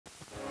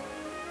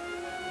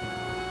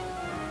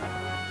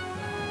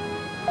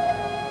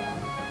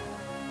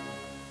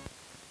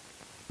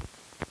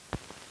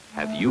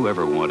If you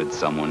ever wanted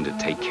someone to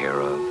take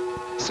care of,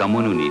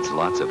 someone who needs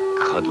lots of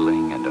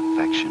cuddling and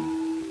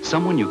affection,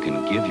 someone you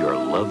can give your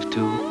love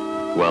to,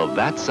 well,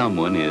 that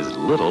someone is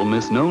Little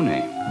Miss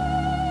No-Name.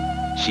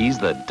 She's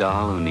the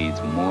doll who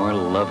needs more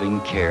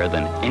loving care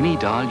than any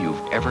doll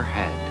you've ever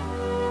had.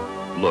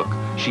 Look,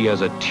 she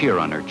has a tear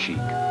on her cheek.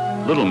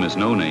 Little Miss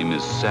No-Name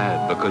is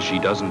sad because she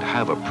doesn't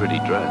have a pretty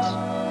dress.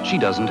 She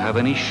doesn't have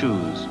any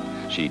shoes.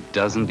 She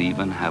doesn't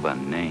even have a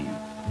name.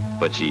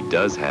 But she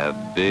does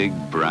have big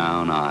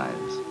brown eyes.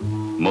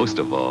 Most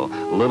of all,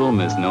 Little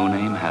Miss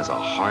No-Name has a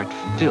heart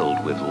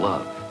filled with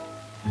love.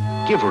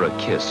 Give her a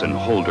kiss and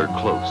hold her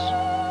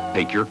close.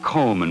 Take your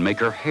comb and make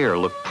her hair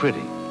look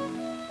pretty.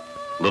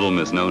 Little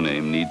Miss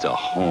No-Name needs a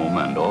home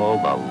and all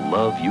the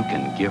love you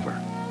can give her.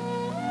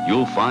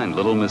 You'll find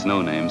Little Miss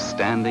No-Name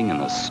standing in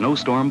a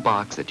snowstorm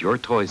box at your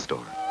toy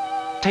store.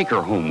 Take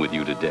her home with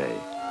you today.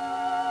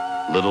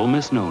 Little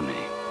Miss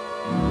No-Name.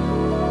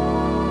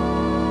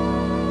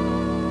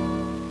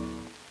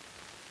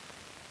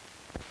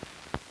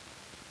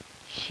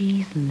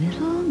 She's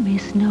Little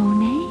Miss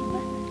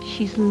No-Name.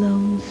 She's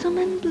lonesome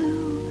and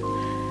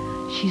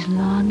blue. She's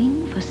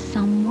longing for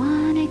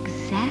someone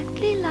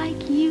exactly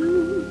like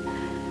you.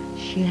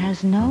 She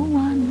has no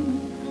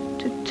one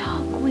to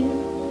talk with.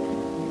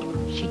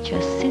 She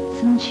just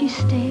sits and she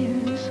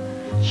stares.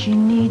 She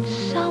needs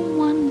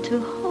someone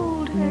to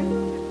hold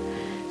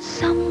her,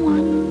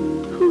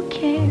 someone who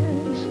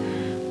cares.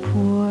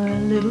 Poor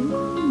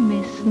Little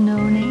Miss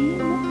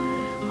No-Name,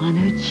 on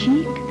her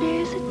cheek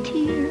there's a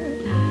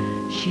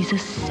tear. She's a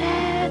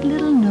sad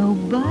little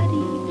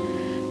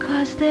nobody,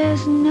 'cause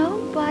there's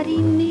nobody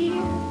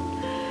near.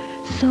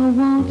 So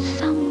won't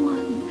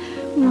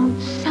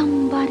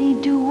somebody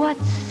do what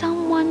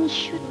someone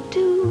should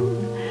do?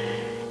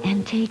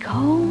 And take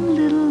home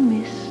Little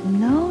Miss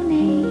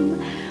No-Name.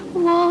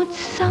 Won't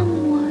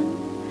someone,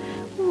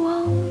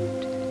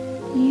 won't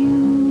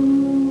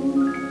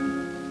you?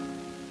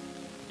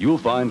 You'll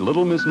find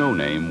Little Miss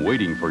No-Name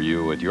waiting for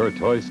you at your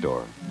toy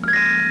store.